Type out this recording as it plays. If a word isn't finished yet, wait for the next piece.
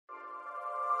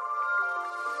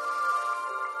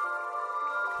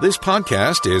This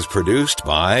podcast is produced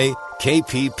by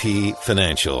KPP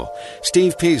Financial.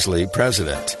 Steve Peasley,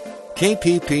 President.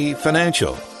 KPP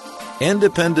Financial.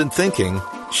 Independent thinking,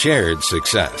 shared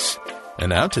success. And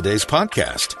now today's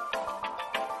podcast.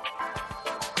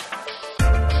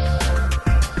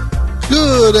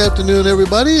 Good afternoon,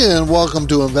 everybody, and welcome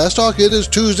to Invest Talk. It is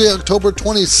Tuesday, October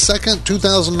 22nd,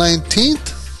 2019.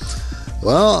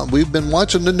 Well, we've been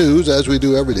watching the news as we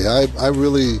do every day. I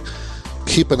really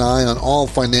keep an eye on all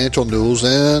financial news,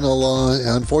 and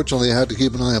unfortunately I have to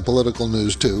keep an eye on political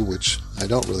news too, which I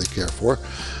don't really care for.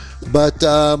 But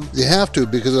you have to,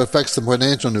 because it affects the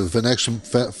financial news. It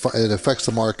affects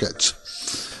the markets.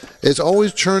 It's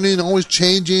always churning, always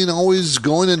changing, always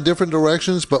going in different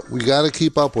directions, but we got to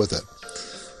keep up with it.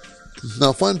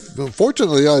 Now,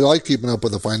 fortunately, I like keeping up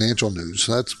with the financial news.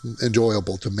 That's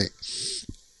enjoyable to me.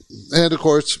 And, of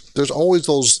course, there's always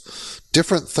those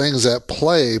different things at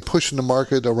play pushing the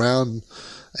market around.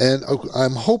 And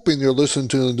I'm hoping you're listening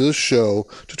to this show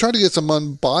to try to get some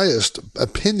unbiased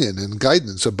opinion and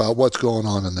guidance about what's going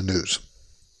on in the news.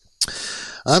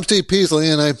 I'm Steve Peasley,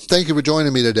 and I thank you for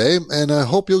joining me today. And I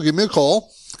hope you'll give me a call,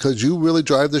 because you really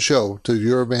drive the show to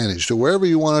your advantage, to wherever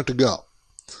you want it to go.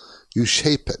 You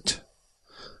shape it.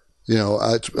 You know,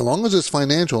 as long as it's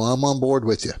financial, I'm on board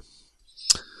with you.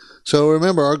 So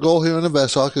remember, our goal here in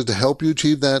InvestTalk is to help you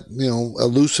achieve that,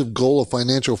 elusive goal of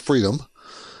financial freedom.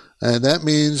 And that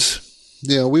means,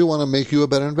 we want to make you a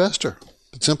better investor.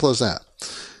 It's simple as that.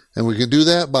 And we can do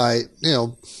that by,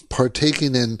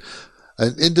 partaking in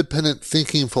an independent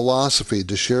thinking philosophy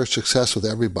to share success with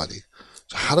everybody.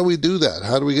 So how do we do that?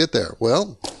 How do we get there?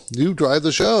 Well, you drive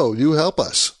the show. You help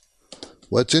us.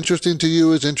 What's interesting to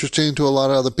you is interesting to a lot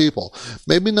of other people.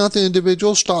 Maybe not the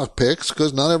individual stock picks,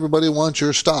 because not everybody wants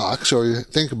your stocks, or you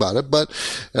think about it, but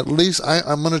at least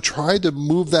I'm going to try to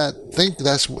move that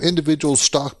individual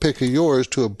stock pick of yours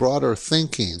to a broader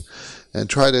thinking, and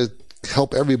try to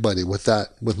help everybody with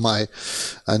that, with my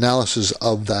analysis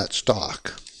of that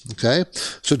stock. Okay?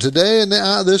 So today in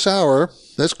this hour,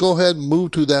 let's go ahead and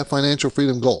move to that financial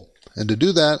freedom goal. And to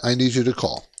do that, I need you to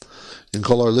call. You can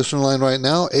call our listener line right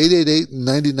now.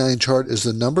 888-99-CHART is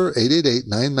the number,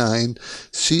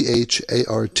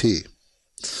 888-99-CHART.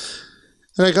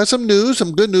 And I got some news,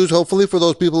 some good news, hopefully, for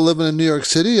those people living in New York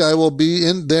City. I will be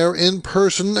there in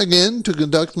person again to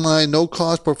conduct my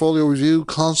no-cost portfolio review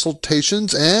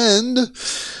consultations, and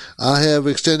I have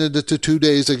extended it to 2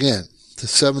 days again, the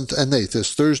 7th and 8th.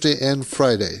 It's Thursday and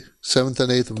Friday, 7th and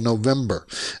 8th of November.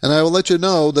 And I will let you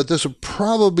know that this will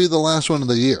probably be the last one of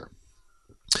the year,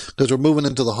 because we're moving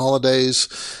into the holidays.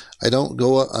 I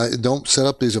don't set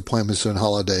up these appointments during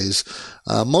holidays,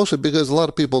 mostly because a lot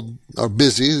of people are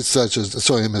busy,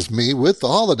 same as me, with the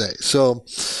holidays. So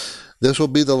this will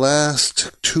be the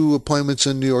last 2 appointments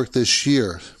in New York this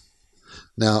year.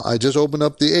 Now, I just opened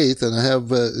up the 8th, and I have,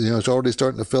 it's already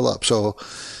starting to fill up. So,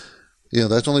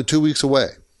 that's only 2 weeks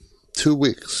away. 2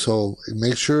 weeks. So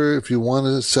make sure, if you want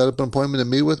to set up an appointment to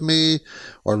meet with me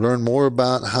or learn more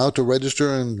about how to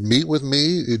register and meet with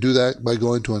me, you do that by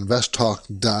going to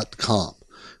investtalk.com.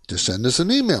 Just send us an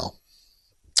email.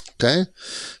 Okay?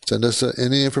 Send us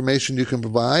any information you can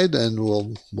provide, and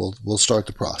we'll start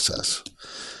the process.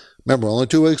 Remember, only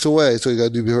 2 weeks away, so you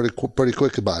got to be pretty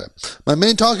quick about it. My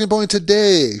main talking point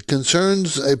today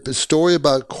concerns a story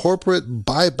about corporate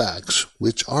buybacks,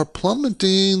 which are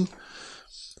plummeting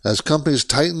as companies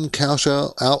tighten cash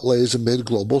outlays amid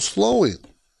global slowing.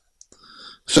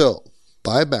 So,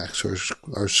 buybacks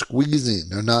are squeezing.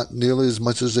 They're not nearly as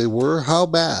much as they were. How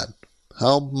bad?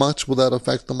 How much will that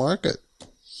affect the market?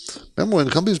 Remember, when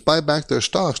companies buy back their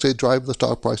stocks, they drive the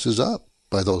stock prices up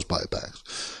by those buybacks,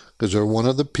 because they're one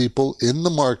of the people in the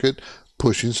market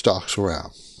pushing stocks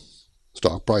around.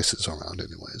 Stock prices around,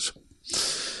 anyways.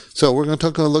 So we're going to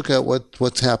take a look at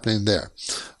what's happening there.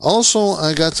 Also,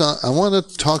 I want to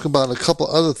talk about a couple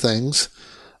other things.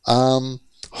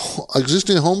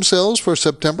 Existing home sales for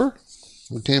September.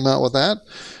 We came out with that.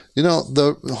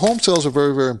 The home sales are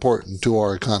very, very important to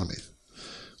our economy,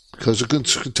 because it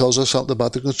tells us something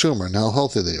about the consumer and how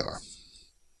healthy they are.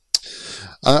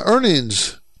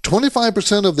 Earnings.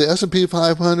 25% of the S&P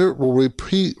 500 will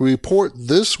report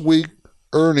this week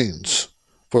earnings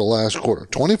for the last quarter.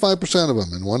 25% of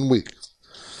them in 1 week.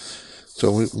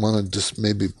 So we want to just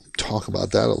maybe talk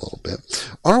about that a little bit.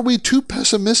 Are we too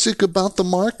pessimistic about the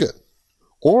market,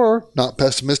 or not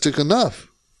pessimistic enough?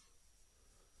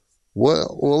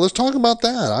 Well, let's talk about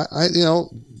that.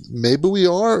 Maybe we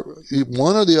are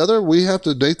one or the other. We have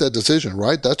to make that decision,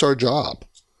 right? That's our job.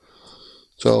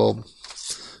 So,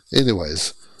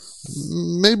 anyways,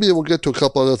 maybe we'll get to a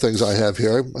couple other things I have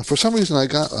here. For some reason, I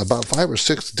got about 5 or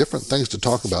 6 different things to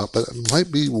talk about, but it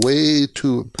might be way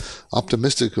too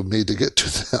optimistic of me to get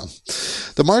to them.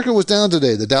 The market was down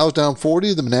today. The Dow's down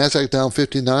 40, the NASDAQ down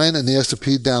 59, and the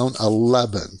S&P down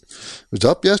 11. It was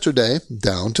up yesterday,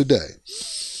 down today.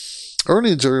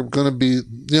 Earnings are going to be,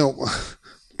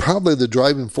 probably the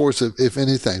driving force, if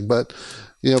anything, but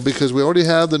because we already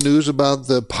have the news about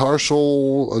the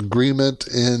partial agreement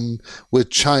with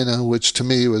China, which to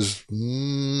me was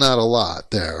not a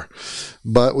lot there.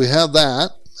 But we have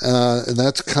that, and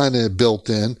that's kind of built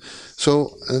in.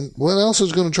 So, and what else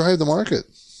is going to drive the market?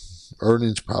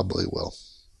 Earnings probably will.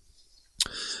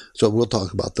 So we'll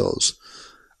talk about those.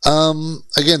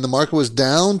 Again, the market was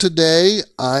down today.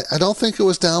 I don't think it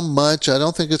was down much. I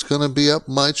don't think it's going to be up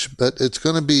much, but it's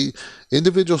going to be,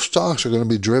 individual stocks are going to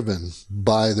be driven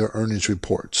by their earnings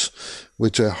reports,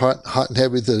 which are hot and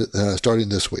heavy starting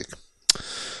this week.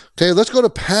 Okay, let's go to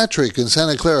Patrick in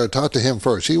Santa Clara. Talk to him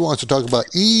first. He wants to talk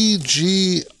about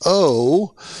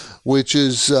EGO, which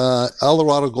is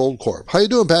Eldorado Gold Corp. How you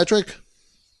doing, Patrick?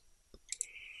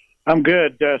 I'm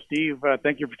good, Steve.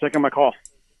 Thank you for taking my call.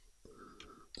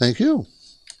 Thank you.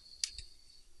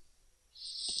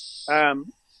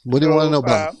 What do you want to know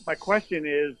about? My question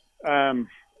is,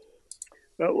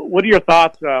 what are your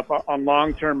thoughts on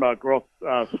long-term growth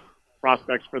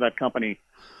prospects for that company?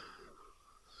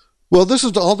 Well, this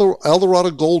is the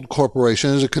Eldorado Gold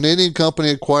Corporation. It's a Canadian company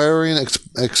acquiring,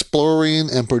 exploring,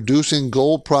 and producing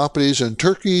gold properties in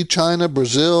Turkey, China,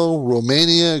 Brazil,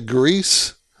 Romania,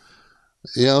 Greece.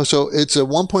 So it's a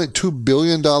 $1.2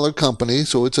 billion company,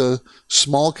 so it's a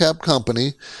small cap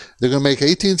company. They're going to make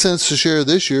 18 cents a share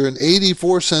this year and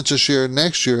 84 cents a share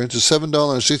next year. It's a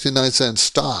 $7.69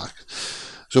 stock.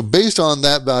 So based on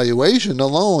that valuation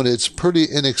alone, it's pretty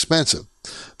inexpensive.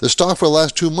 The stock for the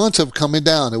last 2 months have coming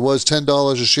down. It was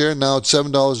 $10 a share, now it's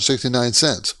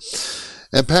 $7.69.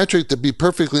 And Patrick, to be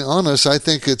perfectly honest, I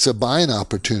think it's a buying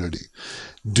opportunity.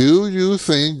 Do you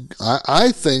think,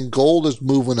 I think gold is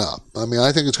moving up. I mean,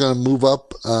 I think it's going to move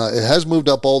up. It has moved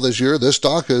up all this year. This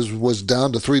stock was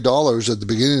down to $3 at the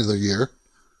beginning of the year,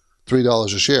 $3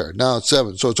 a share. Now it's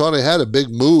 $7. So it's already had a big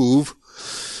move,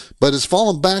 but it's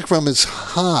fallen back from its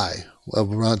high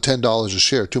of around $10 a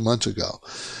share 2 months ago.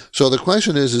 So the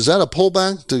question is that a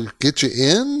pullback to get you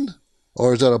in,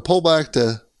 or is that a pullback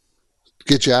to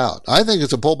get you out? I think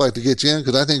it's a pullback to get you in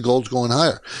because I think gold's going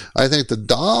higher. I think the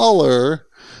dollar,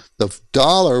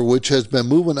 which has been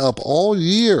moving up all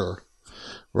year,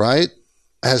 right,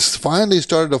 has finally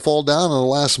started to fall down in the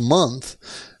last month,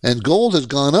 and gold has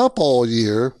gone up all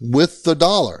year with the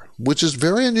dollar, which is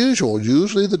very unusual.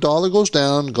 Usually the dollar goes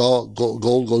down, gold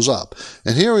goes up.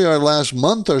 And here we are last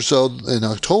month or so in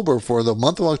October, for the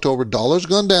month of October, dollar's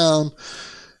gone down,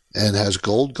 and has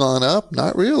gold gone up?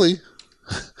 Not really.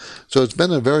 So it's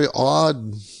been a very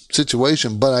odd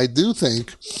situation, but I do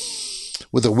think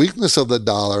with the weakness of the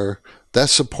dollar, that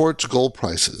supports gold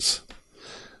prices.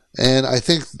 And I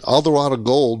think Eldorado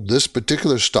Gold, this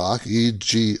particular stock,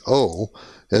 EGO,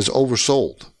 has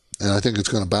oversold, and I think it's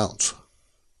going to bounce.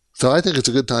 So I think it's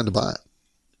a good time to buy it.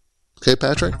 Okay,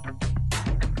 Patrick?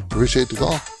 Appreciate the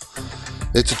call.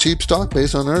 It's a cheap stock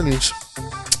based on earnings.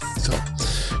 So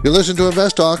you're listening to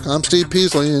Invest Talk. I'm Steve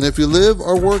Peasley, and if you live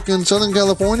or work in Southern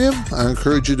California, I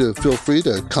encourage you to feel free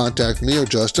to contact me or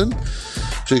Justin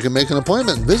so you can make an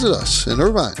appointment and visit us in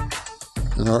Irvine,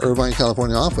 in our Irvine,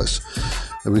 California office.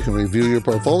 And we can review your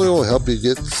portfolio, help you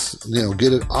get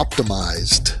it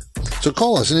optimized. So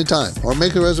call us anytime or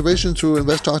make a reservation through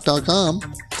investtalk.com.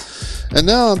 And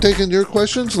now I'm taking your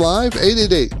questions live,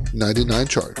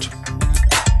 888-99-CHART.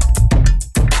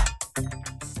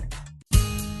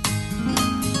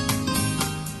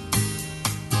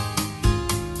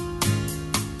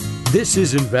 This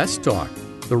is Invest Talk,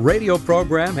 the radio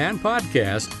program and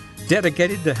podcast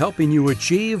dedicated to helping you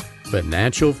achieve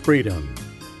financial freedom.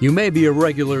 You may be a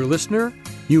regular listener.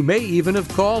 You may even have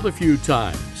called a few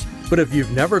times. But if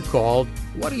you've never called,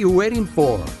 what are you waiting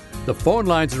for? The phone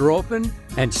lines are open,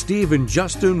 and Steve and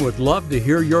Justin would love to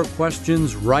hear your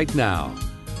questions right now.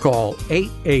 Call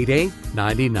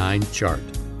 888-99-CHART.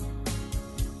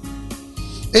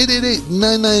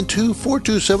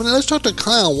 888-992-4270. Let's talk to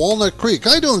Kyle, Walnut Creek.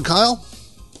 How you doing, Kyle?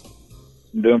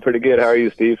 I'm doing pretty good. How are you,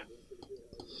 Steve?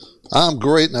 I'm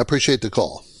great, and I appreciate the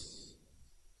call.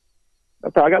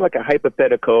 So I got like a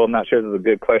hypothetical. I'm not sure if this is a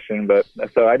good question, but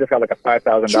so I just got like a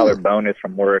 $5,000 bonus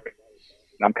from work.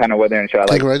 And I'm kind of wondering, should I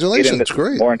like Congratulations, get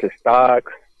great. more into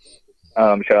stocks?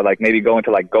 Should I like maybe go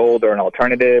into like gold or an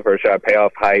alternative, or should I pay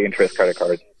off high interest credit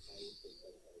cards?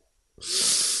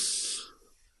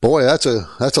 Boy, that's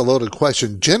a loaded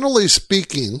question. Generally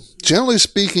speaking,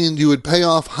 you would pay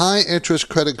off high interest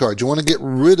credit cards. You want to get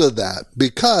rid of that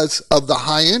because of the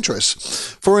high interest.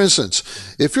 For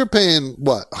instance, if you're paying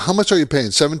how much are you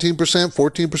paying? 17%,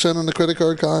 14% on the credit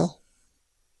card, Kyle?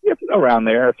 Yep, around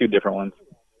there, a few different ones.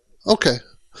 Okay,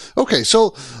 so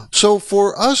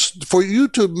for you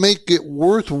to make it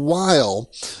worthwhile,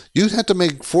 you'd have to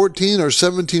make 14 or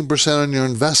 17% on your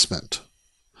investment.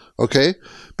 Okay?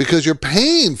 Because you're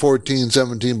paying 14,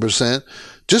 17%.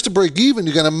 Just to break even,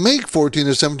 you got to make 14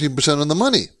 or 17% on the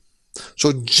money.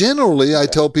 So generally, I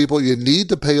tell people you need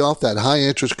to pay off that high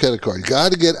interest credit card. You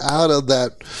got to get out of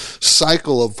that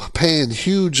cycle of paying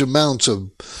huge amounts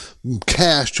of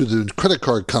cash to the credit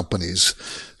card companies,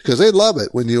 because they love it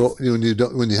when you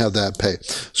have that pay.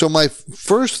 So my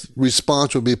first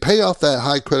response would be pay off that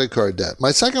high credit card debt.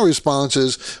 My second response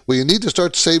is, well, you need to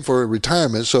start to save for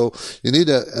retirement. So you need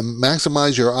to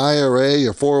maximize your IRA,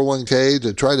 your 401k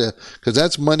because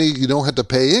that's money you don't have to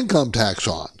pay income tax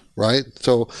on, right?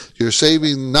 So you're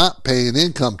saving, not paying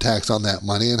income tax on that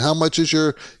money. And how much is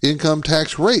your income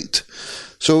tax rate?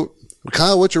 So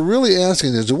Kyle, what you're really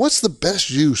asking is, what's the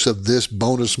best use of this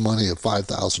bonus money of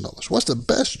 $5,000? What's the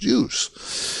best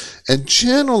use? And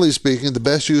generally speaking, the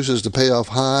best use is to pay off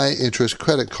high interest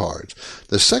credit cards.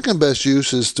 The second best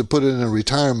use is to put it in a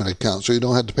retirement account so you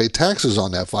don't have to pay taxes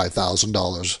on that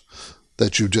 $5,000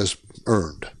 that you just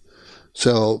earned.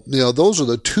 So, those are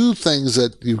the two things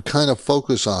that you kind of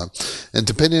focus on. And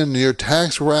depending on your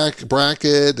tax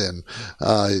bracket and,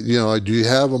 do you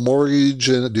have a mortgage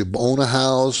and do you own a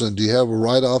house and do you have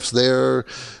write-offs there?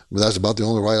 Well, that's about the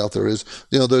only write-off there is.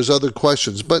 There's other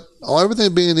questions. But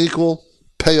everything being equal,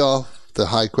 pay off the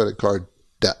high credit card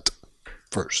debt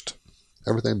first.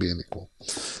 Everything being equal.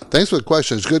 Thanks for the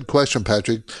question. It's a good question,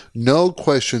 Patrick. No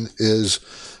question is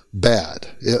bad.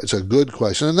 It's a good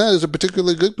question, and that is a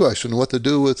particularly good question. What to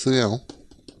do with the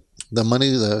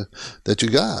money that you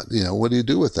got? What do you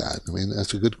do with that? I mean,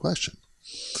 that's a good question.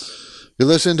 You're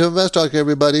listening to Invest Talk,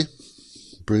 everybody.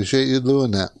 Appreciate you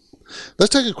doing that.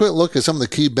 Let's take a quick look at some of the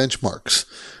key benchmarks.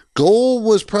 Gold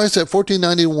was priced at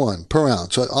 $1,491 per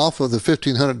ounce. So off of the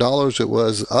 $1,500 it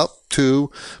was up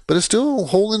to, but it's still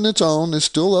holding its own. It's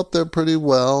still up there pretty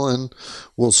well, and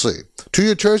we'll see.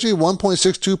 2-year Treasury,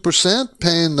 1.62%,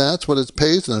 paying that's what it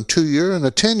pays in a 2-year, and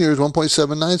a 10-year is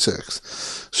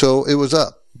 1.796. So it was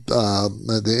up,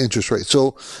 the interest rate.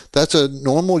 So that's a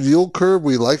normal yield curve.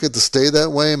 We like it to stay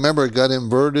that way. Remember, it got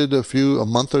inverted a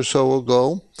month or so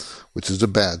ago, which is a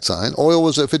bad sign. Oil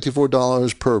was at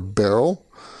 $54 per barrel.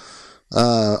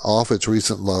 Off its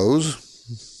recent lows,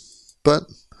 but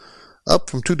up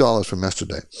from $2 from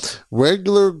yesterday.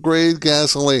 Regular grade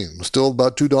gasoline, still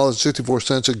about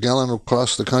 $2.64 a gallon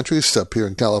across the country, except here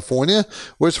in California,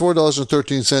 where it's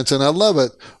 $4.13. And I love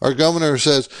it. Our governor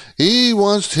says he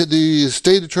wants the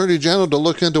state attorney general to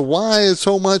look into why it's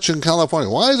so much in California.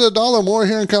 Why is $1 more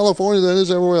here in California than it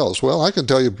is everywhere else? Well, I can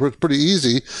tell you pretty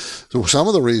easy. So some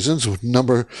of the reasons.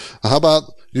 How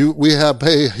about we have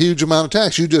pay a huge amount of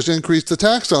tax. You just increased the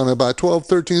tax on it by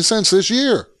 13 cents this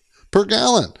year per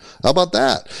gallon. How about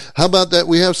that? How about that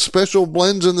we have special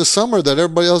blends in the summer that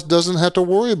everybody else doesn't have to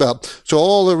worry about? So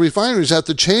all the refineries have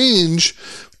to change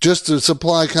just to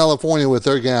supply California with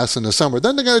their gas in the summer.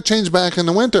 Then they got to change back in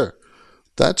the winter.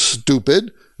 That's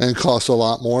stupid and costs a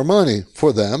lot more money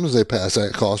for them as they pass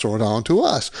that cost on to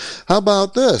us. How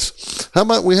about this? How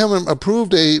about we haven't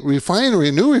approved a new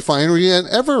refinery in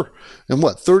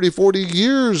 30, 40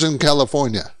 years in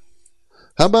California?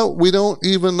 How about we don't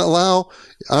even allow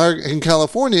in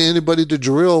California anybody to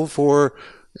drill for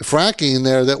fracking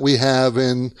there that we have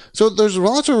in? So there's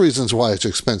lots of reasons why it's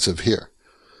expensive here.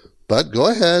 But go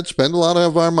ahead, spend a lot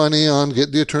of our money on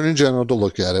get the Attorney General to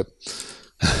look at it.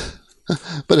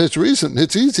 But it's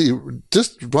easy.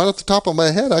 Just right off the top of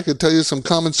my head, I could tell you some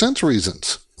common sense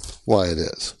reasons why it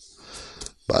is.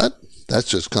 But that's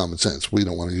just common sense. We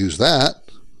don't want to use that.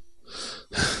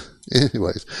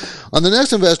 Anyways, on the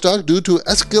next Invest Talk, due to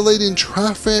escalating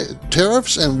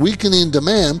tariffs and weakening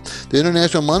demand, the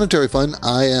International Monetary Fund,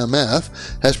 IMF,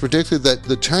 has predicted that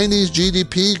the Chinese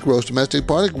GDP, gross domestic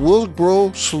product, will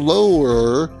grow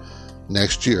slower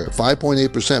next year,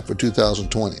 5.8% for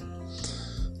 2020.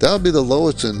 That would be the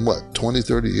lowest in, 20,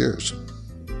 30 years.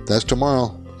 That's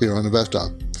tomorrow here on Invest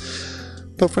Talk.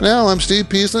 But for now, I'm Steve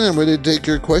Peasley. I'm ready to take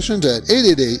your questions at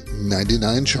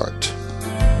 888-99-CHART.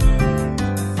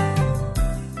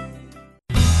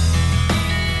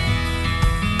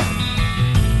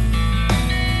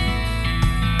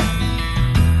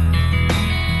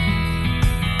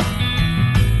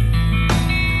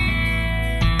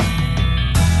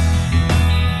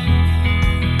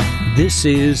 This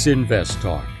is Invest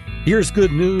Talk. Here's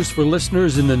good news for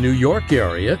listeners in the New York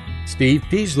area. Steve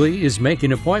Peasley is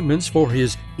making appointments for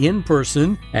his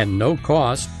in-person and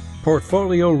no-cost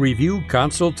portfolio review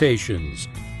consultations.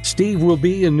 Steve will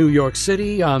be in New York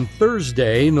City on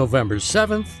Thursday, November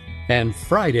 7th and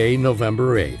Friday,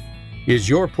 November 8th. Is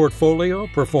your portfolio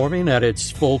performing at its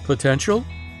full potential?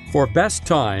 For best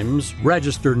times,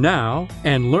 register now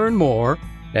and learn more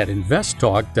at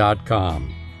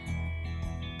investtalk.com.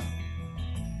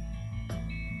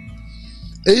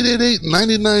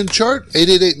 888-99-CHART,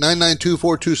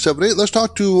 888-992-4278. Let's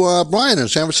talk to Brian in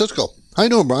San Francisco. How you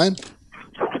doing, Brian?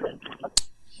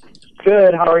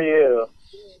 Good. How are you?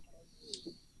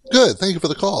 Good. Thank you for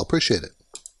the call. Appreciate it.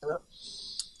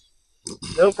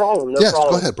 No problem. Yes,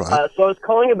 problem. Go ahead, Brian. So I was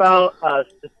calling about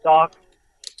the stock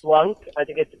Splunk. I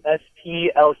think it's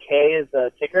SPLK is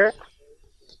the ticker.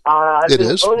 I've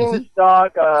been owning the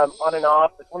stock on and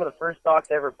off. It's one of the first stocks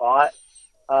I ever bought.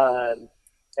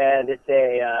 And it's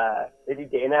they do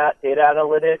data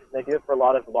analytics. They do it for a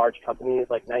lot of large companies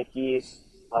like Nike.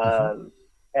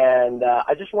 And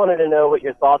I just wanted to know what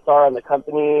your thoughts are on the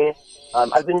company.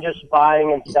 I've been just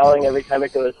buying and selling every time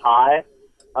it goes high.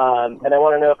 And I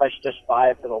want to know if I should just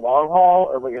buy it for the long haul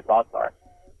or what your thoughts are.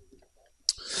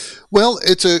 Well,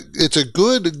 it's a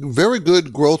good, very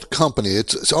good growth company.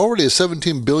 It's already a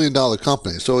 $17 billion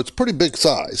company, so it's pretty big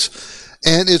size.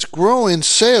 And it's growing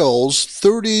sales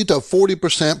 30 to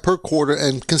 40% per quarter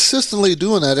and consistently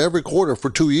doing that every quarter for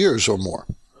 2 years or more.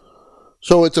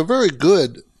 So it's a very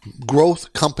good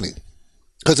growth company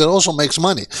because it also makes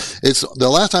money. It's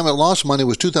the last time it lost money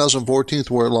was 2014,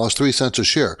 where it lost 3 cents a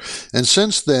share. And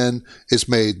since then, it's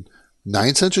made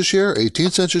 9 cents a share, 18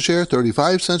 cents a share,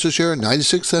 35 cents a share,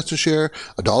 96 cents a share,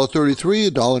 $1.33,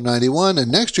 $1.91,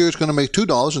 and next year it's going to make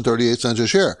 $2.38 a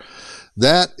share.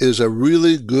 That is a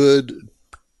really good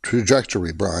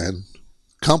trajectory, Brian.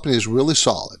 Company is really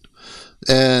solid.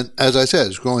 And as I said,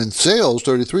 it's growing sales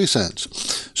 33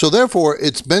 cents. So therefore,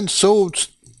 it's been so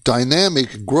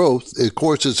dynamic growth. Of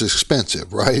course, it's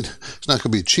expensive, right? It's not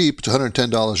going to be cheap. It's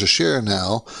 $110 a share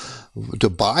now to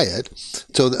buy it.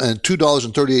 So, and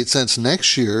 $2.38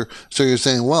 next year. So you're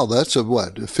saying, well, that's a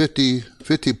what? 50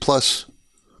 plus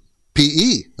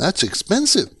PE. That's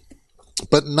expensive.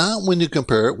 But not when you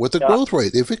compare it with the growth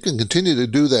rate. If it can continue to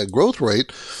do that growth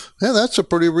rate, yeah, that's a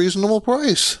pretty reasonable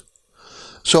price.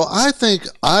 So I think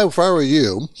if I were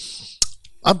you,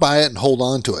 I'd buy it and hold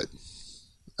on to it.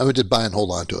 I would just buy and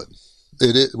hold on to it.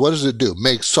 What does it do?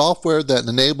 Make software that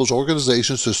enables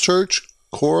organizations to search,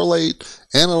 correlate,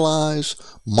 analyze,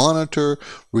 monitor,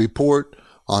 report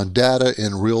on data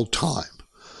in real time.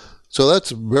 So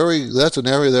that's an area that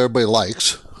everybody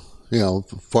likes, as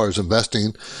far as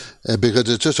investing, because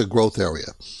it's just a growth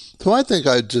area. So I think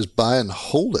I'd just buy and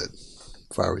hold it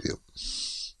if I were you.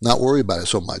 Not worry about it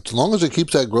so much. As long as it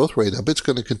keeps that growth rate up, it's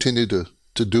going to continue to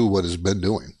do what it's been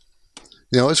doing.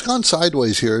 It's gone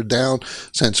sideways here, down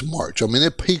since March. I mean,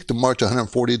 it peaked in March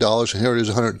 $140, and here it is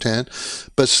 $110.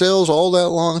 But sales all that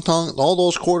long time, all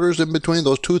those quarters in between,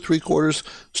 those 2-3 quarters,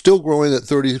 still growing at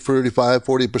 30, 35,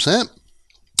 40%.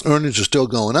 Earnings are still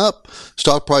going up.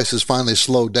 Stock prices finally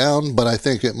slowed down, but I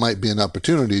think it might be an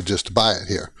opportunity just to buy it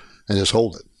here and just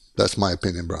hold it. That's my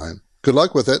opinion, Brian. Good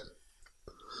luck with it.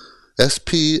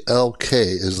 SPLK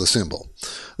is the symbol.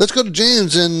 Let's go to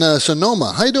James in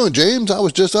Sonoma. How you doing, James? I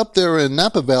was just up there in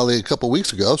Napa Valley a couple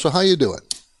weeks ago. So how you doing?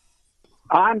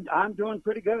 I'm doing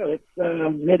pretty good. It's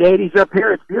mid-80s up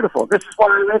here. It's beautiful. This is why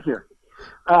I live here.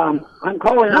 I'm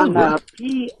calling on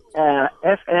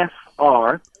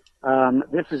PFFR.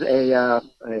 This is a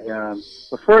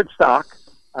preferred stock,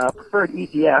 preferred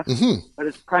ETF, but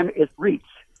it's REITs.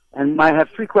 And I have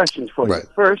 3 questions for you. Right.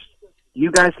 First, do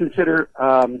you guys consider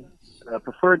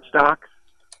preferred stocks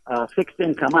fixed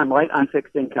income? I'm light on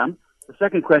fixed income. The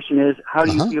second question is, how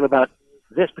do you feel about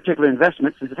this particular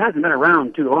investment, since it hasn't been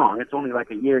around too long? It's only like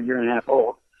a year and a half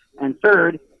old. And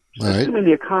third, assuming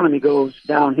the economy goes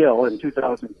downhill in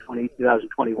 2020,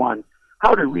 2021,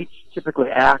 how do REITs typically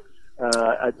act?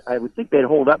 I would think they'd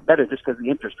hold up better just because of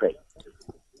the interest rate.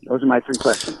 Those are my 3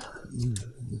 questions.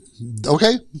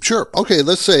 Okay, sure. Okay,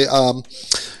 let's say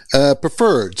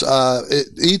preferreds.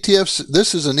 ETFs,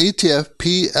 this is an ETF,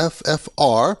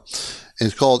 PFFR.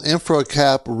 It's called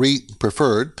InfraCap REIT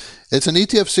Preferred. It's an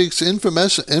ETF seeks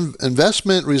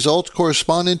investment results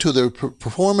corresponding to the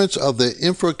performance of the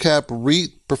InfraCap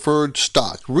REIT preferred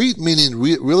stock. REIT meaning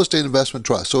real estate investment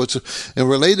trust. So it's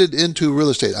related into real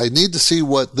estate. I need to see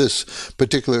what this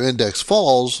particular index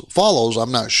follows. I'm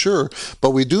not sure, but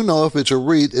we do know if it's a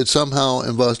REIT, it's somehow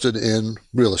invested in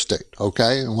real estate,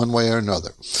 okay, in one way or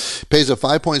another. Pays a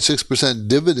 5.6%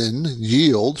 dividend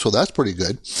yield, so that's pretty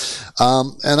good.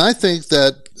 And I think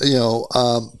that,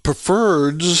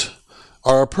 preferreds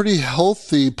are a pretty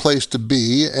healthy place to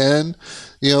be, and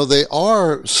they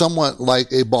are somewhat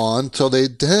like a bond, so they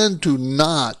tend to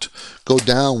not go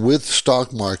down with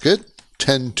stock market,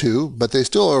 but they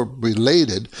still are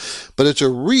related. But it's a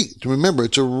REIT. Remember,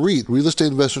 it's a REIT, real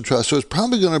estate investment trust, so it's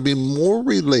probably going to be more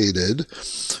related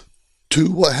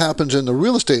to what happens in the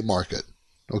real estate market,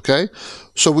 okay?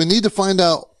 So we need to find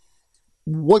out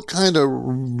what kind of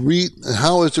REIT,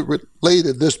 how is it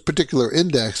related, this particular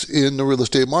index in the real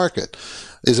estate market?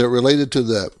 Is it related to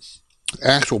the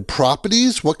actual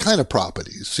properties? What kind of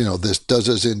properties? Does this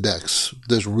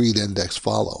REIT index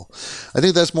follow? I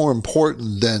think that's more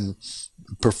important than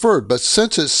preferred. But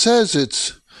since it says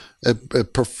it's a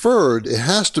preferred, it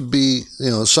has to be,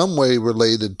 some way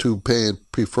related to paying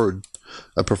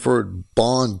a preferred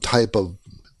bond type of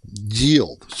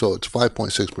yield. So it's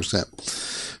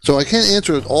 5.6%. So I can't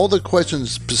answer all the questions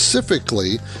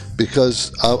specifically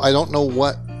because I don't know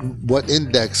what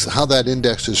index, how that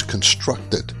index is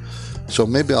constructed. So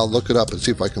maybe I'll look it up and see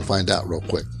if I can find out real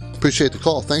quick. Appreciate the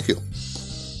call. Thank you.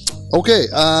 Okay,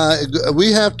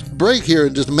 we have to break here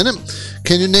in just a minute.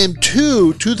 Can you name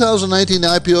 2 2019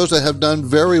 IPOs that have done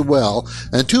very well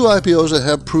and 2 IPOs that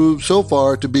have proved so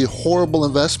far to be horrible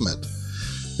investment?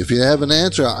 If you have an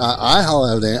answer,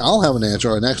 I'll have an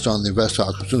answer next on the Invest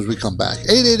Talk as soon as we come back.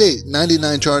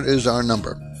 888-99-CHART is our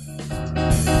number.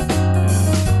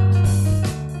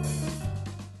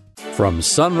 From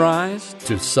sunrise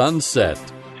to sunset.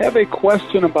 Have a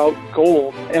question about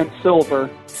gold and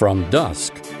silver. From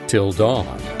dusk till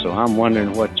dawn. So I'm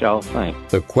wondering what y'all think.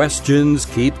 The questions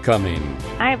keep coming.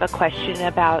 I have a question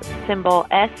about symbol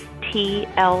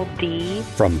STLD.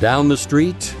 From down the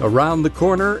street, around the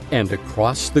corner, and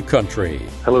across the country.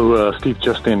 Hello, Steve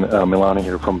Justin, Milani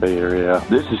here from Bay Area.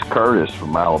 This is Curtis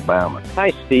from Alabama.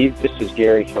 Hi, Steve. This is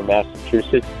Gary from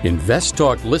Massachusetts. Invest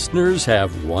Talk listeners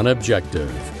have one objective: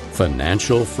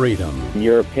 financial freedom.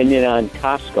 Your opinion on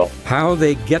Costco. How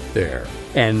they get there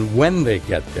and when they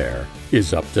get there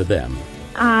is up to them.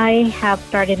 I have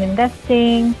started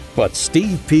investing. But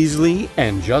Steve Peasley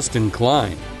and Justin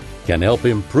Klein can help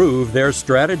improve their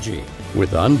strategy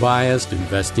with unbiased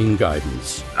investing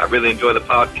guidance. I really enjoy the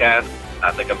podcast.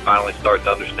 I think I'm finally starting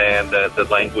to understand the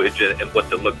language and what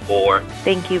to look for.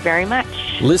 Thank you very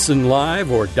much. Listen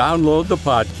live or download the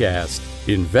podcast.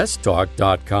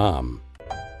 investtalk.com.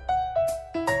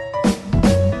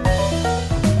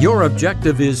 Your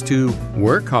objective is to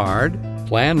work hard,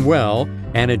 plan well,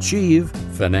 and achieve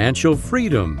financial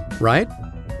freedom, right?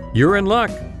 You're in luck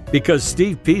because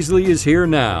Steve Peasley is here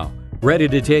now, ready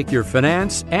to take your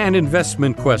finance and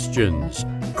investment questions.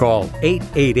 Call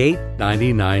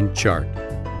 888-99-CHART.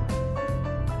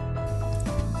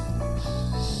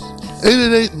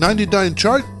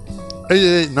 888-99-CHART,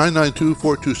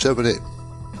 888-992-4278.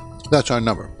 That's our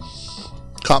number.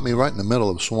 Caught me right in the middle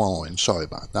of swallowing. Sorry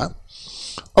about that.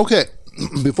 Okay,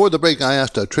 before the break, I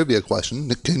asked a trivia question.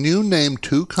 Can you name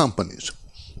 2 companies,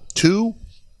 2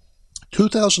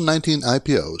 2019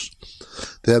 IPOs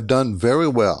that have done very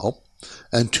well,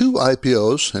 and 2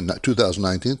 IPOs in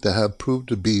 2019 that have proved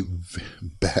to be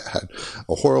bad,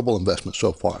 a horrible investment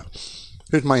so far?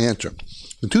 Here's my answer.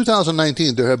 In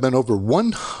 2019, there have been over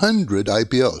 100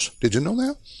 IPOs. Did you know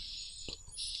that?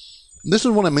 This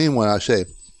is what I mean when I say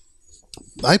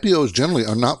IPOs generally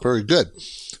are not very good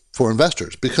for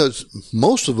investors because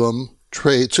most of them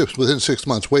trade within 6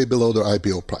 months way below their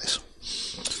IPO price.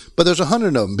 But there's 100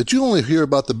 of them, but you only hear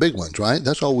about the big ones, right?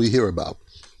 That's all we hear about.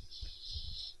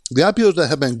 The IPOs that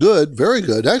have been good, very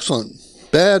good, excellent,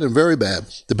 bad, and very bad,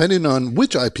 depending on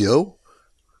which IPO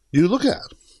you look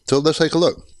at. So let's take a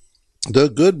look. The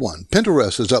good one,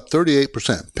 Pinterest, is up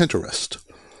 38%. Pinterest.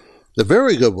 The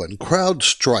very good one,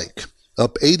 CrowdStrike,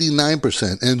 up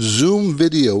 89%, and Zoom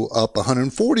Video up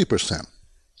 140%.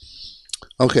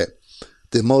 Okay,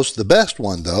 the best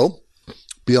one, though,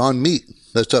 Beyond Meat.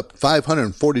 That's up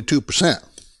 542%.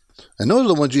 And those are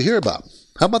the ones you hear about.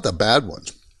 How about the bad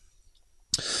ones?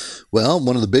 Well,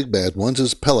 one of the big bad ones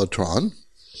is Peloton,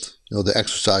 the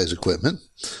exercise equipment,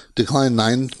 declined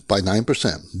by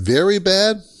 9%. Very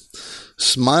bad,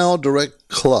 Smile Direct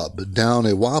Club, down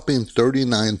a whopping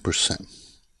 39%.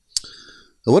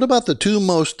 What about the two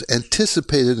most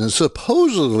anticipated and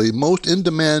supposedly most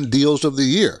in-demand deals of the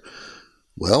year?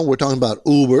 Well, we're talking about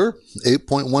Uber.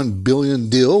 $8.1 billion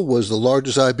deal was the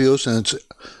largest IPO since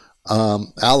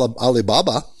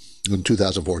Alibaba in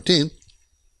 2014,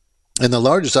 and the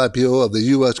largest IPO of the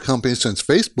U.S. company since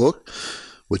Facebook,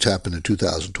 which happened in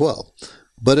 2012.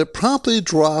 But it promptly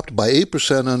dropped by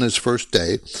 8% on its first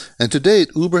day, and to date,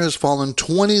 Uber has fallen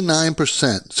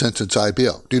 29% since its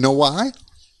IPO. Do you know why?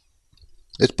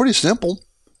 It's pretty simple.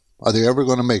 Are they ever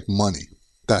going to make money?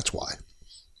 That's why.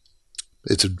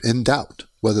 It's in doubt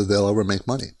whether they'll ever make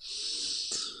money.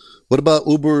 What about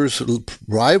Uber's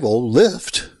rival,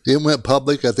 Lyft? It went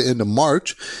public at the end of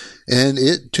March, and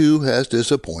it too has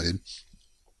disappointed.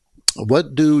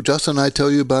 What do Justin and I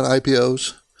tell you about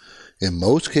IPOs? In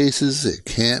most cases, it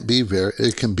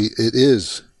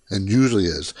is, and usually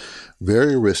is,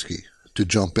 very risky to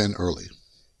jump in early.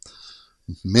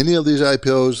 Many of these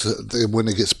IPOs, when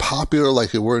it gets popular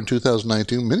like it were in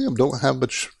 2019, many of them don't have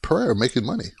much prayer making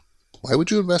money. Why would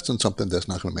you invest in something that's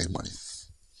not going to make money?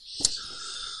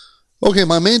 Okay,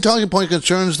 my main talking point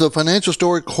concerns the financial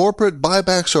story. Corporate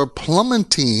buybacks are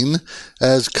plummeting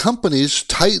as companies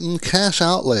tighten cash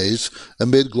outlays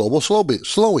amid global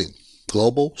slowing.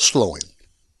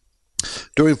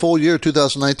 During full year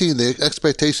 2019, the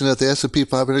expectation that the S&P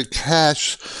 500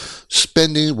 cash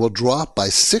spending will drop by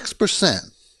 6%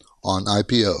 on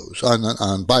IPOs,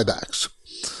 on buybacks.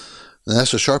 And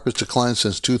that's the sharpest decline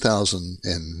since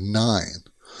 2009.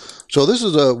 So this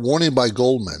is a warning by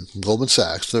Goldman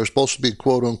Sachs. They're supposed to be,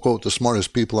 quote unquote, the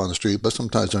smartest people on the street, but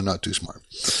sometimes they're not too smart.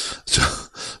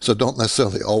 So don't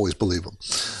necessarily always believe them.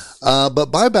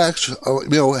 But buybacks,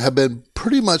 have been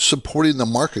pretty much supporting the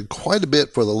market quite a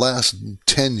bit for the last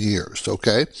 10 years,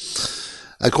 okay?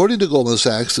 According to Goldman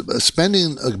Sachs,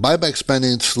 buyback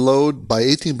spending slowed by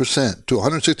 18% to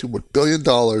 $161 billion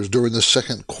during the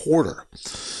second quarter.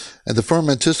 And the firm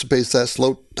anticipates that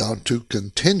slowdown to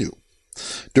continue.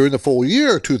 During the full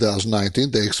year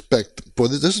 2019, they expect,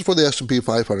 this is for the S&P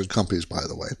 500 companies, by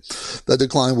the way, the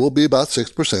decline will be about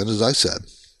 6%, as I said.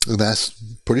 And that's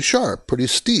pretty sharp, pretty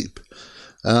steep.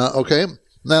 Okay,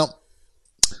 now,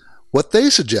 what they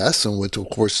suggest, and which, of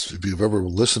course, if you've ever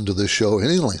listened to this show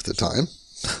any length of time,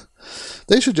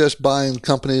 they suggest buying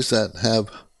companies that have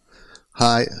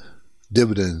high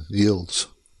dividend yields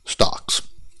stocks.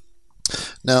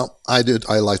 Now, I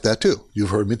like that too.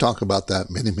 You've heard me talk about that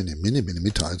many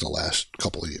times in the last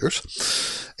couple of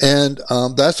years. And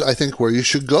that's, I think, where you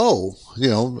should go.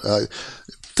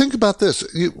 Think about this.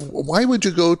 Why would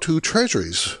you go to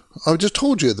treasuries? I just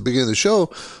told you at the beginning of the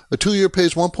show, a 2-year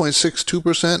pays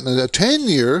 1.62%, and a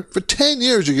 10-year, for 10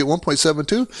 years you get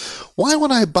 1.72. Why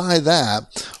would I buy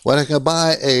that when I can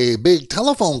buy a big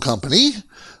telephone company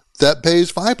that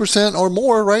pays 5% or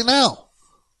more right now?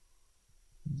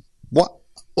 What?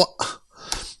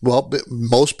 Well,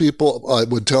 most people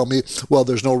would tell me, well,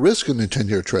 there's no risk in the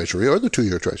 10-year treasury or the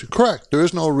 2-year treasury. Correct. There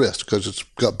is no risk because it's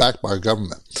got backed by our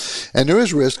government. And there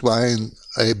is risk buying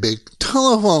a big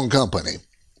telephone company.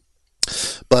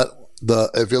 But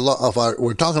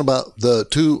we're talking about the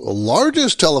two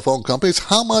largest telephone companies,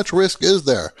 how much risk is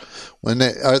there?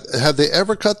 Have they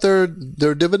ever cut their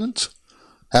dividends?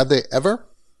 Have they ever?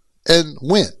 And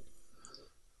when?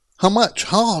 How much?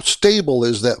 How stable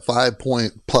is that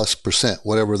 5+%,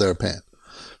 whatever they're paying?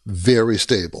 Very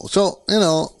stable. So,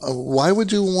 why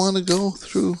would you want to go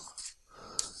through?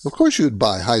 Of course you'd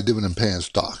buy high dividend paying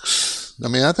stocks. To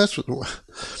me,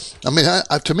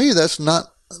 that's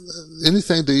not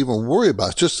anything to even worry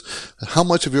about. It's just how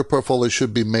much of your portfolio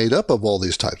should be made up of all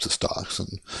these types of stocks.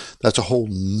 And that's a whole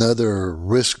nother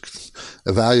risk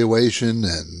evaluation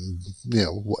and,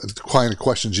 what kind of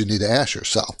questions you need to ask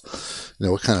yourself.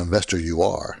 What kind of investor you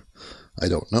are. I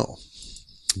don't know.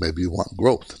 Maybe you want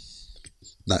growth,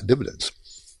 not dividends.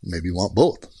 Maybe you want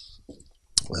both.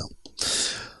 Well,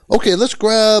 okay, let's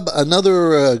grab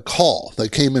another call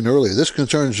that came in earlier. This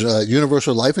concerns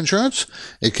universal life insurance.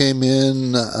 It came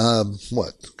in, a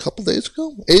couple days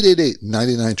ago?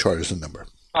 888-99 chart is the number.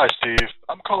 Hi, Steve.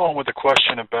 I'm calling with a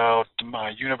question about my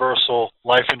universal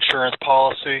life insurance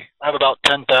policy. I have about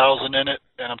 $10,000 in it,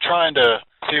 and I'm trying to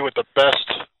see what the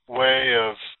best way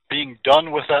of being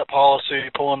done with that policy,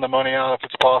 pulling the money out if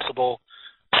it's possible,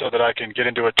 so that I can get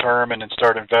into a term and then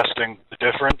start investing the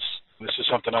difference. This is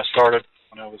something I started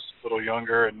when I was a little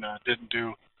younger and didn't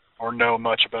do or know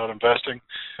much about investing.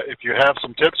 If you have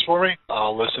some tips for me,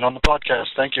 I'll listen on the podcast.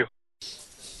 Thank you.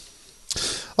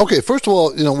 Okay, first of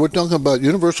all, we're talking about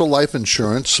universal life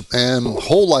insurance and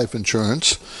whole life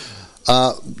insurance.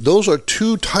 Those are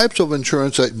two types of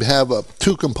insurance that have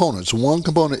two components. One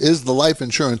component is the life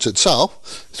insurance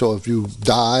itself. So if you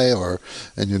die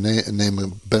and you name a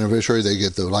beneficiary, they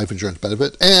get the life insurance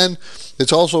benefit. And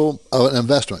it's also an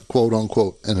investment, quote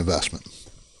unquote, an investment.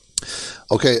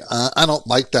 Okay, I don't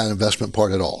like that investment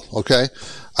part at all. Okay,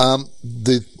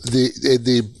 the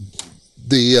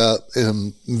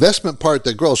investment part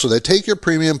that grows, so they take your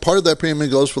premium, part of that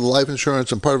premium goes for the life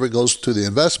insurance and part of it goes to the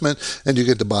investment, and you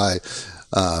get to buy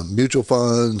mutual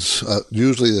funds.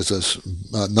 Usually there's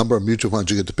a number of mutual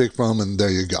funds you get to pick from, and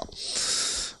there you go.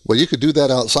 Well, you could do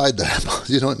that outside that.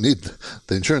 You don't need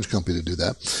the insurance company to do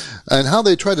that. And how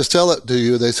they try to sell it to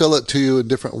you, they sell it to you in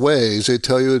different ways. They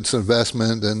tell you it's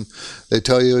investment, and they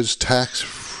tell you it's tax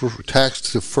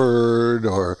deferred,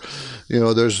 or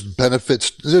there's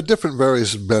benefits. There are different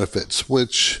various benefits,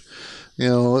 which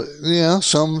some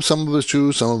of it's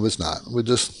true, some of it's not. I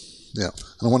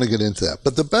don't want to get into that.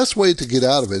 But the best way to get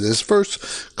out of it is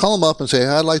first call them up and say,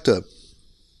 I'd like to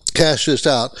cash this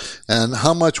out, and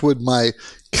how much would my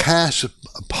cash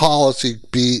policy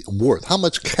be worth? How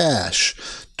much cash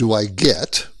do I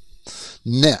get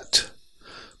net?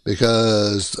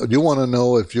 Because you want to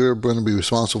know if you're going to be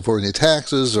responsible for any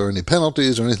taxes or any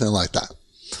penalties or anything like that.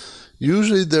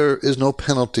 Usually there is no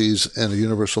penalties in a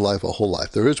universal life or whole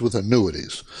life. There is with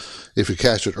annuities if you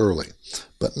cash it early,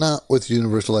 but not with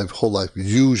universal life, whole life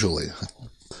usually.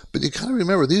 But you got to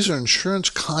remember, these are insurance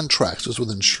contracts. It's with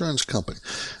an insurance company.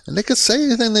 And they can say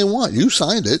anything they want. You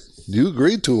signed it. You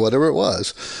agreed to whatever it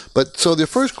was. But so the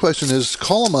first question is,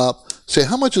 call them up, say,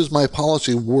 how much is my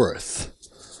policy worth?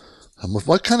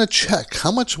 What kind of check?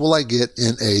 How much will I get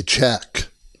in a check?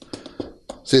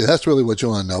 See, that's really what you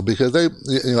want to know, because they,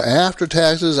 after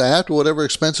taxes, after whatever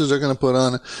expenses they're going to put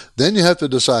on it, then you have to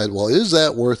decide, well, is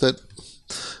that worth it?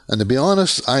 And to be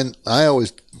honest, I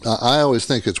always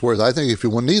think it's worth it. I think if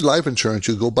you need life insurance,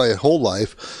 you go buy a whole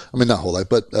life. I mean, not whole life,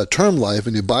 but a term life,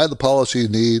 and you buy the policy you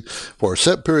need for a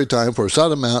set period of time for a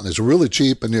set amount, and it's really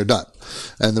cheap, and you're done.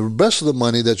 And the rest of the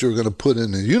money that you're going to put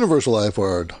in a universal life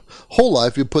or a whole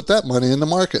life, you put that money in the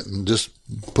market and just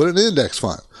put it in an index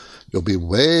fund. You'll be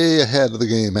way ahead of the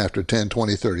game after 10,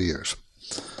 20, 30 years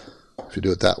if you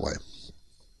do it that way.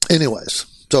 Anyways,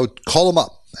 so call them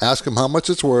up. Ask them how much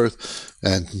it's worth,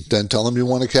 and then tell them you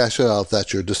want to cash it out if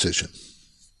that's your decision.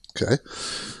 Okay?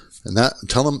 And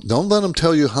don't let them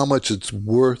tell you how much it's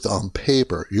worth on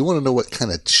paper. You want to know what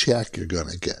kind of check you're going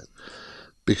to get.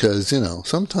 Because,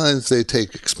 sometimes they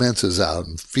take expenses out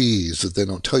and fees that they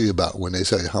don't tell you about when they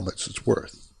say how much it's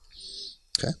worth.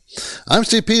 Okay? I'm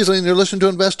Steve Peasley, and you're listening to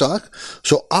Invest Talk.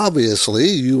 So obviously,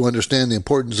 you understand the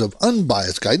importance of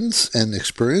unbiased guidance and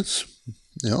experience.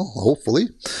 Hopefully,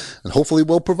 and hopefully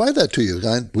we'll provide that to you.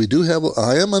 I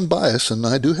am unbiased, and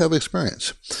I do have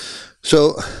experience.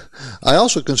 So I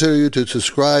also consider you to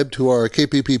subscribe to our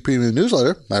KPP Premium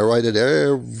newsletter. I write it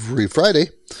every Friday.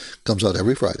 Comes out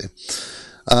every Friday.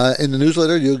 In the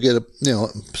newsletter, you'll get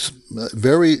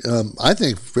very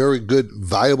good,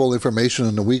 valuable information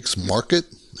on the week's market,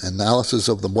 analysis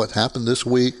of what happened this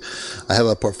week. I have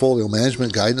a portfolio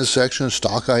management guidance section,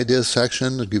 stock ideas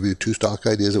section. I'll give you 2 stock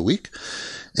ideas a week.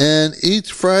 And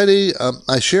each Friday,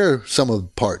 I share some of the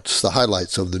parts, the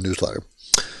highlights of the newsletter.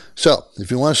 So if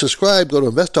you want to subscribe, go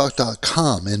to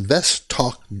investtalk.com,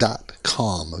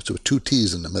 investtalk.com. It's with 2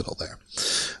 T's in the middle there.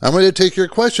 I'm ready to take your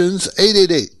questions,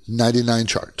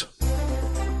 888-99-CHART.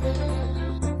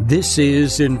 This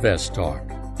is Invest Talk.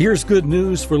 Here's good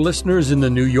news for listeners in the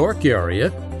New York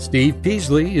area. Steve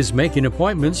Peasley is making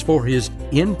appointments for his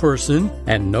in-person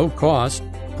and no-cost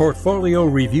portfolio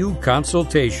review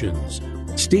consultations.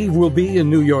 Steve will be in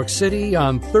New York City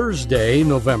on Thursday,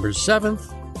 November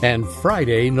 7th and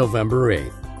Friday, November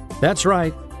 8th. That's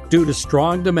right. Due to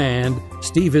strong demand,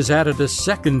 Steve has added a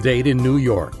second date in New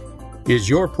York. Is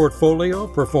your portfolio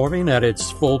performing at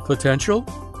its full potential?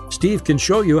 Steve can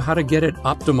show you how to get it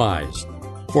optimized.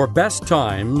 For best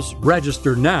times,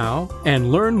 register now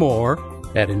and learn more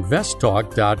at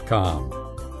investtalk.com.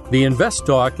 The Invest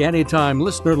Talk Anytime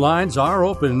listener lines are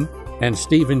open, and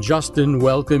Steve and Justin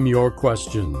welcome your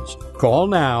questions. Call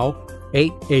now,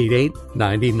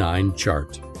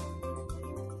 888-99-CHART.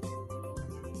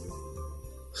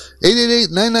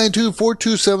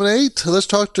 888-992-4278. Let's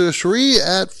talk to Shree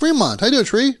at Fremont. How you doing,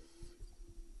 Shree?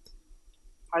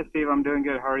 Hi, Steve. I'm doing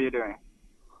good. How are you doing?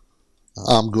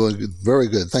 I'm good. Very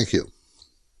good. Thank you.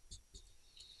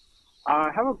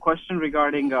 I have a question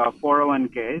regarding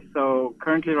 401k. So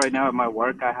currently right now at my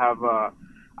work, I have, I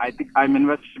think I'm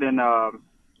invested in a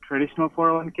traditional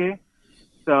 401k.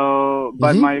 So,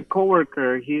 but my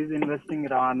coworker, he's investing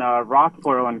it on a Roth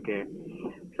 401k.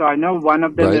 So I know one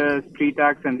of them is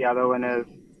pre-tax and the other one is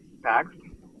taxed.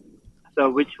 So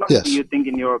which one do you think,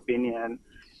 in your opinion,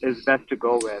 is best to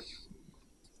go with?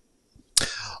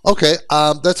 Okay,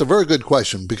 that's a very good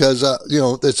question because,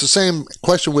 it's the same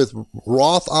question with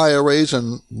Roth IRAs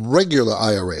and regular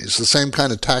IRAs, the same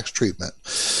kind of tax treatment.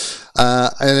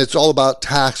 And it's all about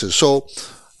taxes. So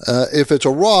if it's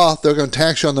a Roth, they're going to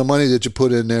tax you on the money that you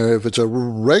put in there. If it's a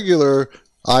regular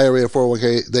IRA or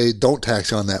 401k, they don't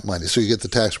tax you on that money, so you get the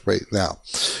tax break now.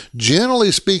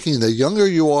 Generally speaking, the younger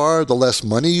you are, the less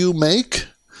money you make,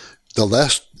 the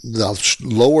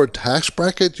lower tax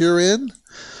bracket you're in.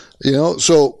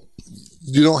 So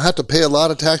you don't have to pay a lot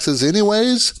of taxes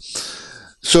anyways.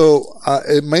 So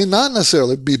it may not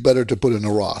necessarily be better to put in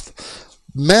a Roth.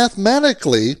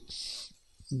 Mathematically,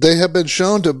 they have been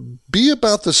shown to be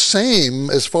about the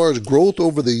same as far as growth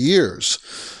over the years.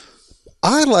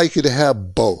 I like you to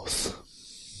have both.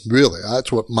 Really,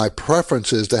 that's what my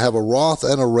preference is, to have a Roth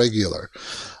and a regular.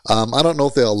 I don't know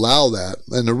if they'll allow that.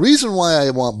 And the reason why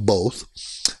I want both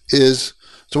is,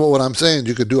 so what I'm saying,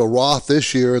 you could do a Roth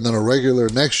this year and then a regular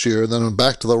next year and then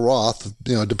back to the Roth,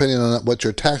 depending on what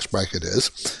your tax bracket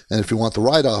is. And if you want the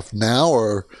write-off now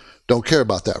or don't care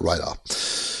about that write-off.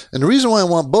 And the reason why I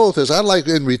want both is I like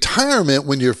in retirement,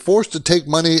 when you're forced to take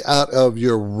money out of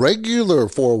your regular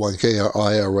 401k or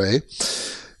IRA,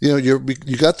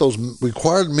 you got those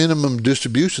required minimum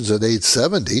distributions at age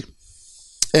 70,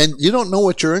 and you don't know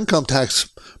what your income tax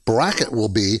bracket will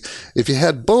be. If you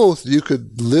had both, you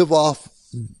could live off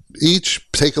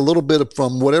each, take a little bit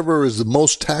from whatever is the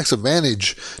most tax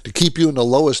advantage to keep you in the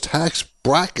lowest tax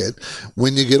bracket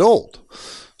when you get old.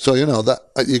 So, that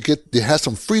you have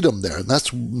some freedom there. And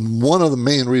that's one of the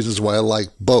main reasons why I like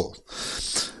both.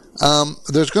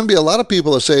 There's going to be a lot of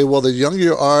people that say, well, the younger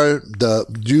you are,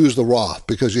 use the Roth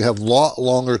because you have a lot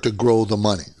longer to grow the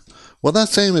money. Well, that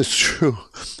same is true.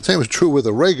 Same is true with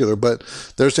a regular, but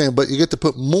they're saying, but you get to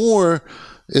put more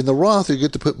in the Roth. You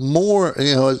get to put more,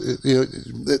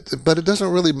 but it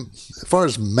doesn't really, as far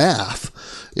as math,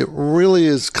 it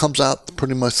really comes out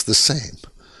pretty much the same.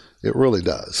 It really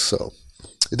does. So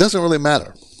it doesn't really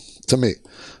matter to me,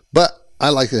 but I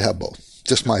like to have both.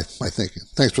 Just my thinking.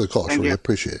 Thanks for the call, Shirley. I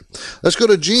appreciate it. Let's go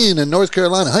to Gene in North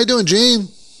Carolina. How you doing, Gene?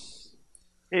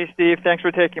 Hey, Steve. Thanks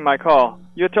for taking my call.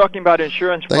 You're talking about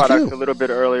insurance products a little bit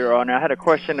earlier on. I had a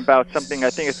question about something, I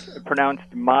think it's pronounced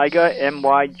MYGA,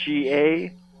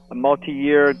 M-Y-G-A, a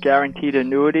multi-year guaranteed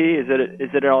annuity. Is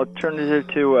it an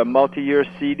alternative to a multi-year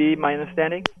CD, my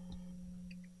understanding?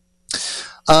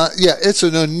 Yeah, it's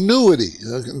an annuity.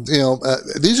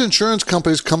 These insurance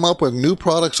companies come up with new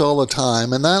products all the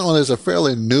time, and that one is a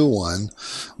fairly new one,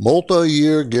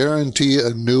 multi-year guarantee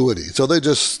annuity. So they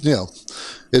just,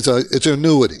 it's an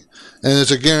annuity, and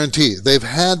it's a guarantee. They've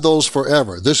had those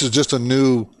forever. This is just a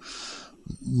new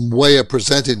way of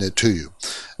presenting it to you.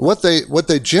 What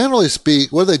they generally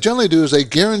do is they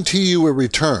guarantee you a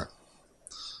return.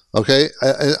 Okay,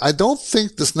 I don't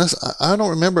think I don't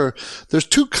remember. There's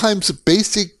two kinds of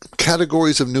basic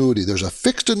categories of annuity. There's a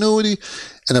fixed annuity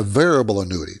and a variable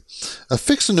annuity. A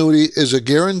fixed annuity is a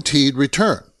guaranteed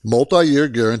return, multi-year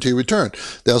guaranteed return.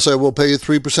 They'll say, we'll pay you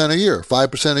 3% a year,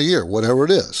 5% a year, whatever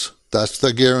it is. That's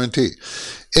the guarantee.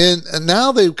 And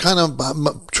now they're kind of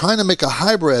trying to make a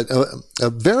hybrid. A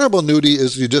variable annuity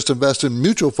is you just invest in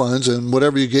mutual funds, and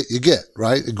whatever you get,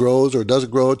 right? It grows or it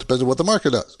doesn't grow. It depends on what the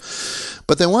market does.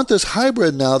 But they want this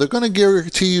hybrid now. They're going to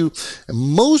guarantee you, and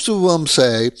most of them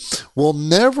say, we'll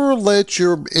never let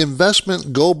your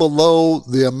investment go below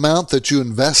the amount that you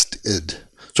invested.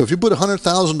 So if you put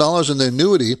 $100,000 in the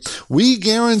annuity, we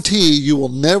guarantee you will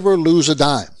never lose a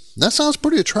dime. That sounds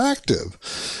pretty attractive.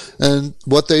 And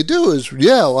what they do is,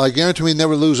 I guarantee we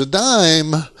never lose a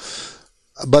dime,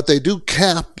 but they do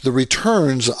cap the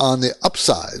returns on the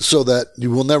upside so that you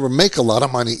will never make a lot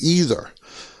of money either.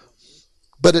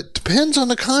 But it depends on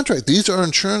the contract. These are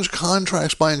insurance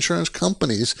contracts by insurance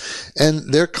companies,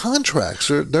 and their contracts,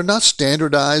 they're not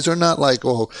standardized. They're not like,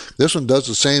 this one does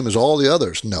the same as all the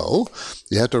others. No,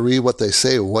 you have to read what they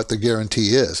say or what the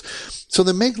guarantee is. So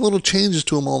they make little changes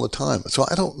to them all the time. So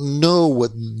I don't know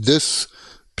what this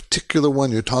particular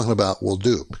one you're talking about will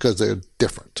do because they're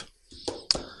different.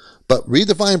 But read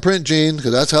the fine print, Gene,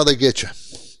 because that's how they get you.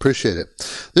 Appreciate it.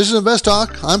 This is Invest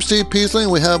Talk. I'm Steve Peasley,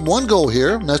 and we have one goal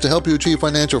here, and that's to help you achieve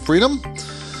financial freedom.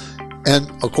 And,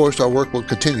 of course, our work will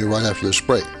continue right after this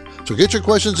break. So get your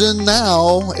questions in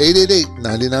now,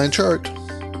 888-99-CHART.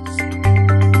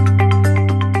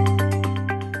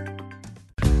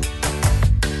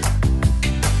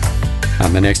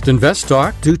 On the next Invest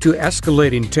Talk, due to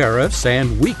escalating tariffs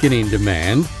and weakening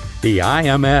demand, the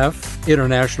IMF,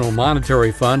 International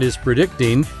Monetary Fund, is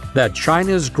predicting that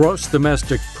China's gross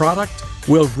domestic product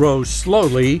will grow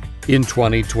slowly in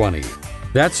 2020.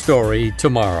 That story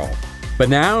tomorrow. But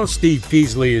now Steve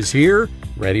Peasley is here,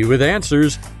 ready with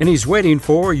answers, and he's waiting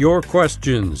for your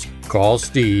questions. Call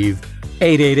Steve,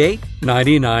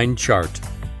 888-99-CHART.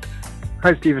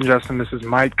 Hi, Steve and Justin. This is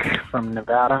Mike from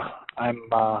Nevada. I'm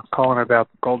calling about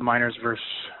gold miners versus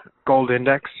gold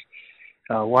index.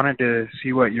 Wanted to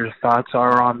see what your thoughts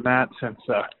are on that, since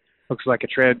looks like a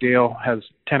trade deal has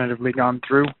tentatively gone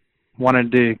through.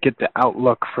 Wanted to get the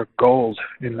outlook for gold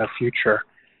in the future.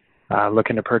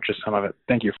 Looking to purchase some of it.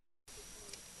 Thank you.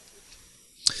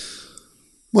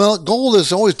 Well, gold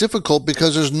is always difficult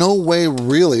because there's no way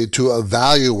really to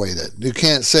evaluate it. You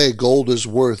can't say gold is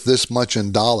worth this much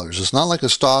in dollars. It's not like a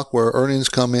stock where earnings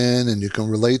come in and you can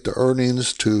relate the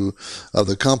earnings of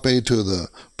the company to the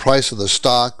price of the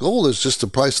stock. Gold is just the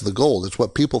price of the gold. It's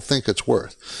what people think it's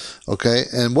worth. Okay,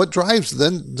 and what drives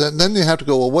then you have to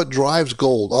go, well, what drives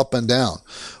gold up and down?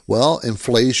 Well,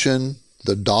 inflation,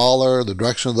 the dollar, the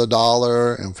direction of the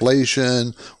dollar,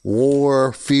 inflation,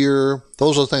 war, fear,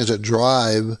 those are the things that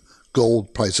drive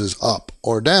gold prices up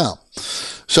or down.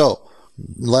 So,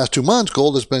 in the last 2 months,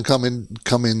 gold has been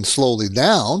coming slowly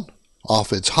down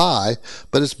off its high,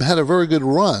 but it's had a very good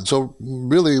run. So,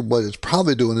 really what it's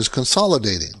probably doing is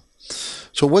consolidating.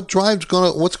 So, what's going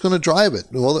to drive it?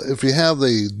 Well, if you have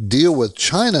the deal with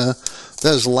China,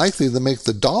 that is likely to make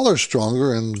the dollar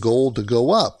stronger and gold to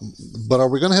go up. But are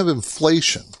we going to have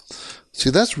inflation? See,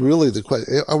 that's really the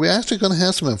question. Are we actually going to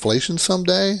have some inflation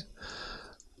someday?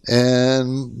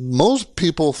 And most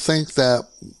people think that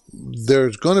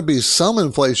there's going to be some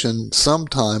inflation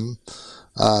sometime,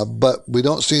 but we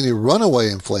don't see any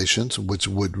runaway inflations, which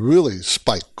would really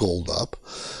spike gold up.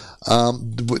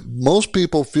 Most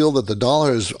people feel that the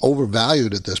dollar is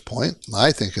overvalued at this point.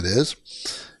 I think it is.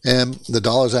 And the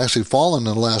dollar's actually fallen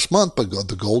in the last month, but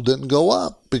the gold didn't go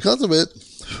up because of it.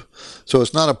 So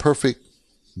it's not a perfect,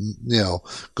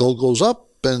 gold goes up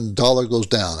and dollar goes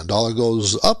down. And dollar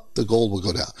goes up, the gold will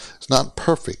go down. It's not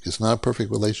perfect. It's not a perfect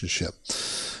relationship.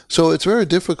 So it's very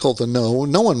difficult to know.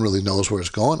 No one really knows where it's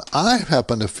going. I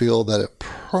happen to feel that it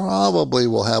probably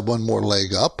will have one more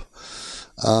leg up.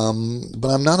 But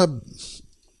I'm not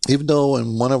even though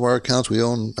in one of our accounts we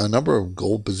own a number of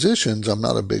gold positions, I'm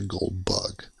not a big gold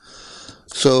bug.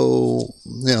 So,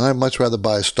 I'd much rather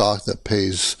buy a stock that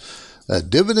pays a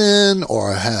dividend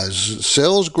or has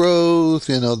sales growth,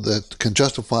 that can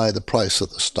justify the price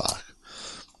of the stock.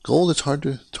 Gold, it's hard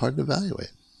to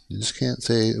evaluate. You just can't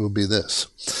say it would be this.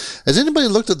 Has anybody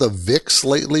looked at the VIX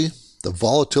lately? The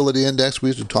volatility index we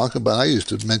used to talk about. I used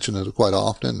to mention it quite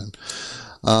often. And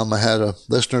I had a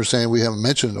listener saying we haven't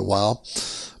mentioned it in a while.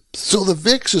 So the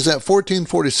VIX is at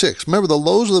 1446. Remember, the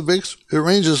lows of the VIX, it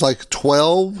ranges like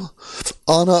 12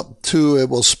 on up to, it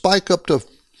will spike up to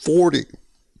 40.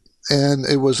 And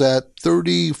it was at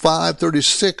 35,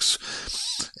 36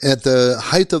 at the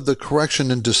height of the correction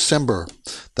in December.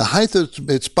 The height,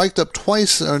 it spiked up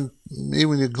twice, or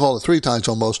even you can call it 3 times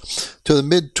almost, to the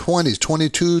mid-20s,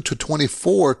 22 to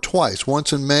 24 twice,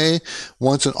 once in May,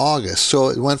 once in August. So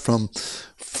it went from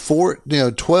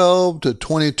 12 to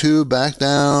 22, back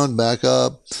down, back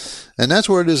up, and that's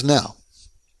where it is now.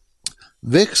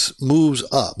 VIX moves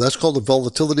up. That's called the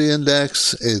volatility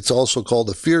index. It's also called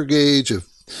the fear gauge.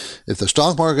 If the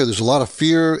stock market, there's a lot of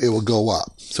fear, it will go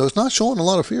up. So it's not showing a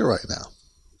lot of fear right now.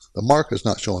 The market's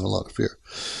not showing a lot of fear.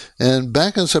 And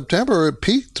back in September, it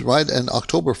peaked right in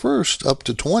October 1st up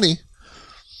to 20.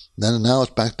 Then now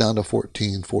it's back down to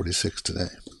 1446 today.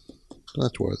 So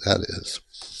that's where that is.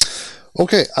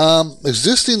 Okay,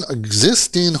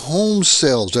 existing home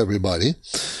sales, everybody,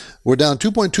 were down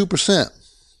 2.2%.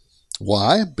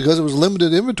 Why? Because it was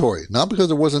limited inventory, not because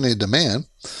there wasn't any demand.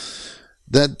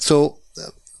 So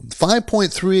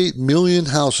 5.38 million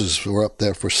houses were up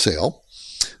there for sale.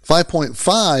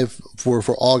 5.5 were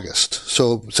for August.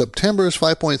 So September is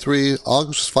 5.3,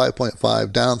 August is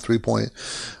 5.5, down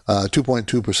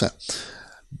 2.2%.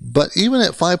 But even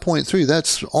at 5.3,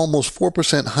 that's almost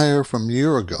 4% higher from a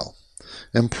year ago.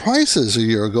 And prices a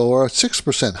year ago are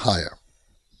 6% higher.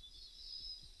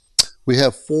 We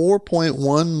have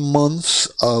 4.1 months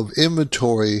of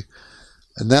inventory,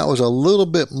 and that was a little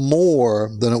bit more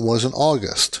than it was in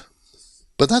August.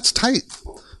 But that's tight.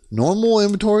 Normal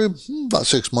inventory, about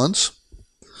 6 months.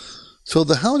 So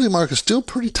the housing market is still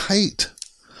pretty tight.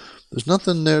 There's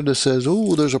nothing there that says,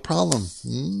 oh, there's a problem.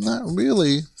 Not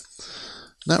really.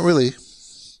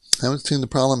 Haven't seen the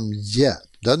problem yet.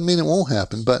 Doesn't mean it won't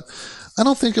happen, but I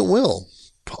don't think it will.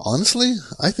 Honestly,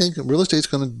 I think real estate's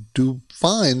going to do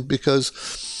fine because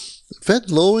the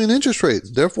Fed's lowering interest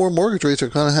rates. Therefore, mortgage rates are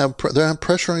going to they're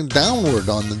pressuring downward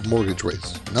on the mortgage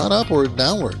rates. Not upward,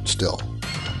 downward still.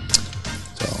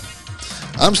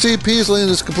 I'm Steve Peasley, and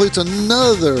this completes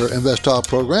another Invest Talk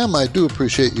program. I do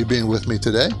appreciate you being with me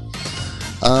today.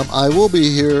 I will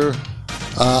be here.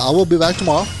 I will be back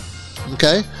tomorrow.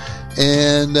 Okay?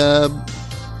 And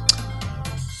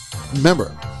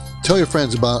remember, tell your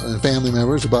friends about and family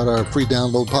members about our free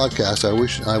download podcast. I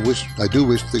do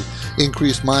wish to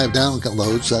increase my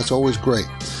downloads. That's always great.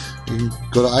 You can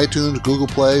go to iTunes, Google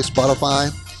Play,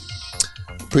 Spotify.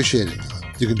 Appreciate it.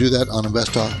 You can do that on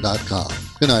investtalk.com.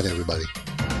 Good night, everybody.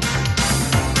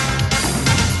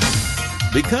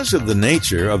 Because of the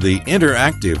nature of the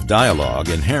interactive dialogue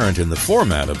inherent in the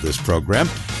format of this program,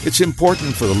 it's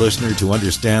important for the listener to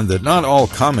understand that not all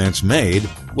comments made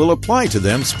will apply to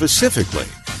them specifically.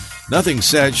 Nothing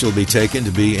said shall be taken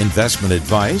to be investment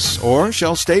advice, or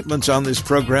shall statements on this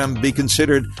program be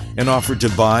considered an offer to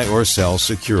buy or sell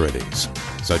securities.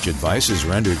 Such advice is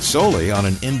rendered solely on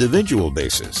an individual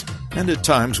basis, and at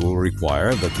times will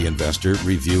require that the investor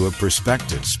review a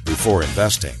prospectus before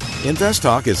investing. Invest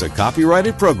Talk is a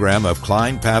copyrighted program of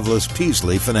Klein Pavlis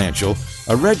Peasley Financial,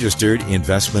 a registered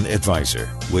investment advisor,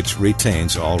 which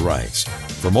retains all rights.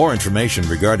 For more information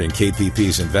regarding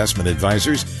KPP's investment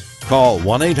advisors, call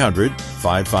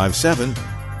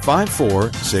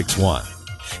 1-800-557-5461.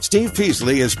 Steve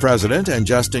Peasley is President and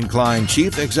Justin Klein,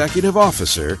 Chief Executive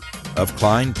Officer of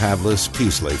Klein Pavlis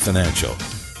Peasley Financial.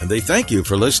 And they thank you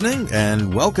for listening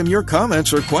and welcome your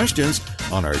comments or questions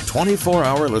on our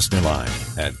 24-hour listener line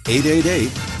at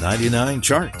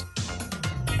 888-99-CHART.